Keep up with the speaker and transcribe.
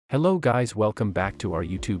Hello guys, welcome back to our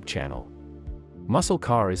YouTube channel. Muscle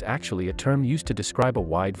car is actually a term used to describe a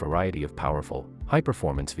wide variety of powerful,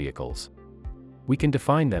 high-performance vehicles. We can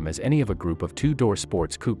define them as any of a group of two-door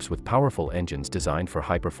sports coupes with powerful engines designed for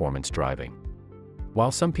high-performance driving.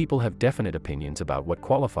 While some people have definite opinions about what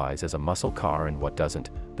qualifies as a muscle car and what doesn't,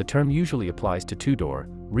 the term usually applies to two-door,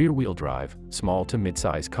 rear-wheel drive, small to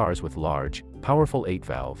mid-size cars with large, powerful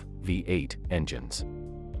 8-valve, V8 engines.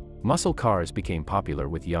 Muscle cars became popular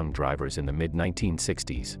with young drivers in the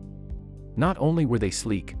mid-1960s. Not only were they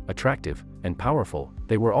sleek, attractive, and powerful,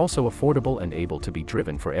 they were also affordable and able to be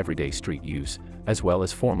driven for everyday street use, as well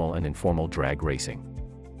as formal and informal drag racing.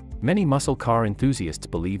 Many muscle car enthusiasts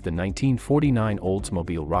believe the 1949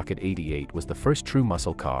 Oldsmobile Rocket 88 was the first true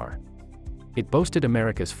muscle car. It boasted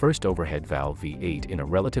America's first overhead valve V8 in a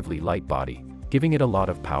relatively light body, giving it a lot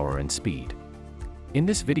of power and speed. In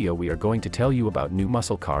this video we are going to tell you about new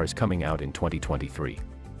muscle cars coming out in 2023.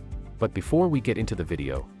 But before we get into the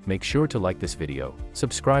video, make sure to like this video,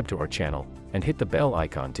 subscribe to our channel, and hit the bell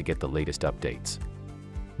icon to get the latest updates.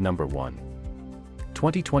 Number 1.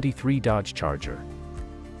 2023 Dodge Charger.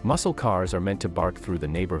 Muscle cars are meant to bark through the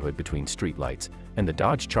neighborhood between streetlights, and the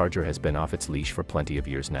Dodge Charger has been off its leash for plenty of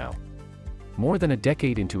years now. More than a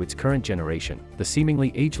decade into its current generation, the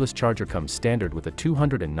seemingly ageless Charger comes standard with a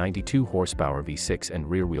 292 horsepower V6 and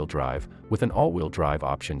rear-wheel drive, with an all-wheel drive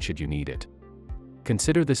option should you need it.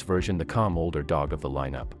 Consider this version the calm older dog of the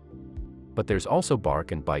lineup. But there's also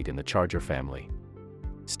bark and bite in the Charger family.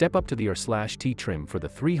 Step up to the R/T trim for the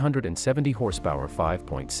 370 horsepower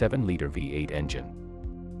 5.7-liter V8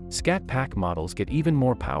 engine. Scat Pack models get even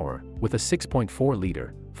more power, with a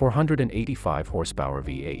 6.4-liter, 485 horsepower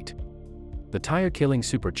V8. The tire-killing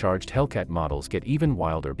supercharged Hellcat models get even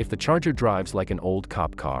wilder. If the Charger drives like an old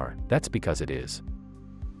cop car, that's because it is.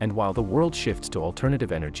 And while the world shifts to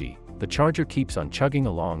alternative energy, the Charger keeps on chugging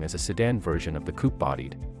along as a sedan version of the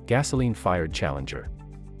coupe-bodied, gasoline-fired Challenger.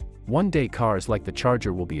 One day cars like the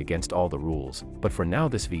Charger will be against all the rules, but for now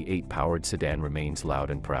this V8-powered sedan remains loud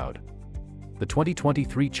and proud. The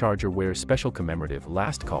 2023 Charger wears special commemorative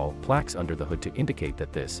last call plaques under the hood to indicate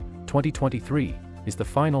that this, 2023, is the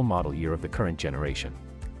final model year of the current generation.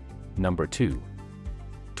 Number 2.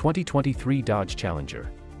 2023 Dodge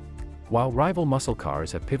Challenger. While rival muscle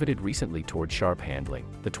cars have pivoted recently toward sharp handling,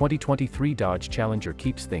 the 2023 Dodge Challenger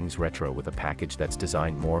keeps things retro with a package that's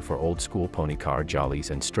designed more for old-school pony car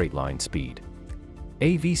jollies and straight-line speed.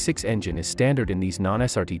 A V6 engine is standard in these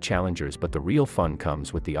non-SRT Challengers, but the real fun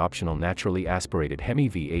comes with the optional naturally aspirated Hemi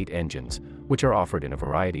V8 engines, which are offered in a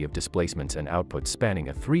variety of displacements and outputs spanning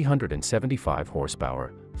a 375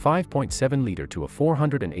 horsepower, 5.7-liter to a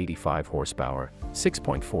 485 horsepower,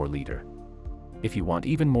 6.4-liter. If you want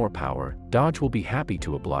even more power, Dodge will be happy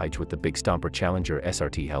to oblige with the Big Stomper Challenger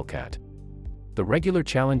SRT Hellcat. The regular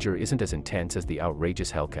Challenger isn't as intense as the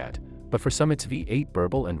outrageous Hellcat, but for some its V8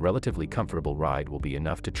 burble and relatively comfortable ride will be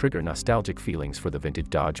enough to trigger nostalgic feelings for the vintage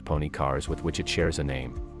Dodge pony cars with which it shares a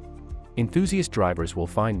name. Enthusiast drivers will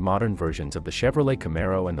find modern versions of the Chevrolet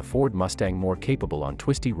Camaro and the Ford Mustang more capable on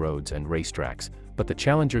twisty roads and racetracks, but the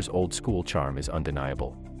Challenger's old-school charm is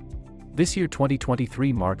undeniable. This year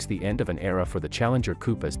 2023 marks the end of an era for the Challenger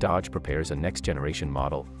Coupe as Dodge prepares a next-generation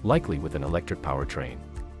model, likely with an electric powertrain.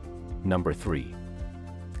 Number 3.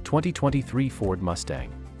 2023 Ford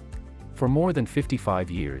Mustang. For more than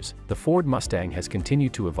 55 years, the Ford Mustang has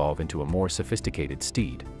continued to evolve into a more sophisticated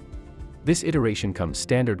steed. This iteration comes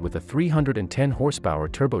standard with a 310 horsepower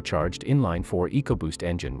turbocharged inline-4 EcoBoost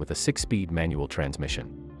engine with a 6-speed manual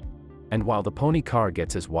transmission. And while the pony car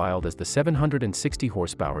gets as wild as the 760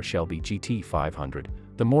 horsepower Shelby GT 500,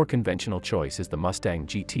 the more conventional choice is the Mustang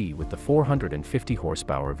GT with the 450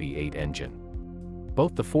 horsepower V8 engine.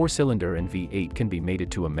 Both the 4-cylinder and V8 can be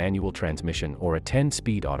mated to a manual transmission or a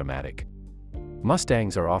 10-speed automatic.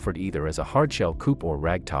 Mustangs are offered either as a hardshell coupe or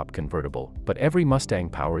ragtop convertible, but every Mustang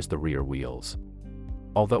powers the rear wheels.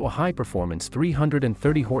 Although a high-performance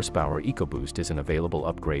 330 horsepower EcoBoost is an available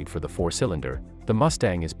upgrade for the 4-cylinder, the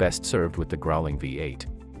Mustang is best served with the growling V8.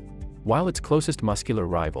 While its closest muscular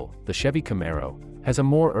rival, the Chevy Camaro, has a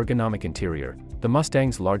more ergonomic interior, the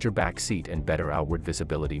Mustang's larger back seat and better outward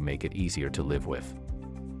visibility make it easier to live with.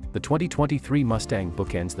 The 2023 Mustang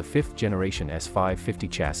bookends the 5th-generation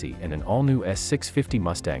S550 chassis, and an all-new S650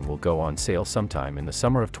 Mustang will go on sale sometime in the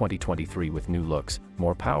summer of 2023 with new looks,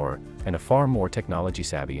 more power, and a far more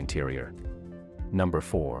technology-savvy interior. Number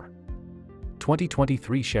 4.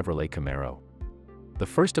 2023 Chevrolet Camaro. The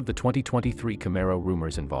first of the 2023 Camaro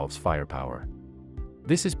rumors involves firepower.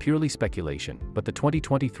 This is purely speculation, but the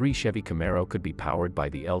 2023 Chevy Camaro could be powered by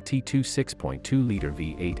the LT2 6.2-liter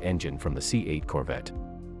V8 engine from the C8 Corvette.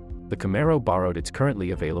 The Camaro borrowed its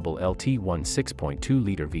currently available LT1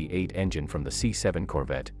 6.2-liter V8 engine from the C7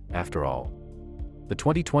 Corvette, after all. The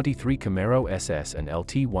 2023 Camaro SS and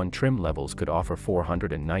LT1 trim levels could offer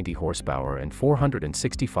 490 horsepower and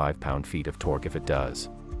 465 pound-feet of torque if it does.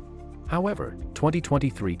 However,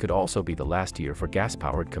 2023 could also be the last year for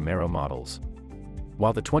gas-powered Camaro models.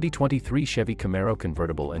 While the 2023 Chevy Camaro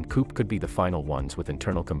convertible and coupe could be the final ones with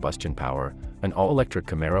internal combustion power, an all-electric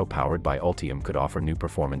Camaro powered by Ultium could offer new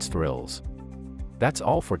performance thrills. That's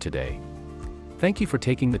all for today. Thank you for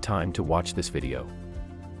taking the time to watch this video.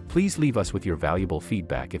 Please leave us with your valuable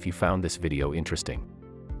feedback if you found this video interesting.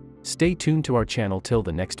 Stay tuned to our channel till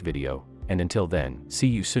the next video, and until then, see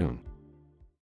you soon.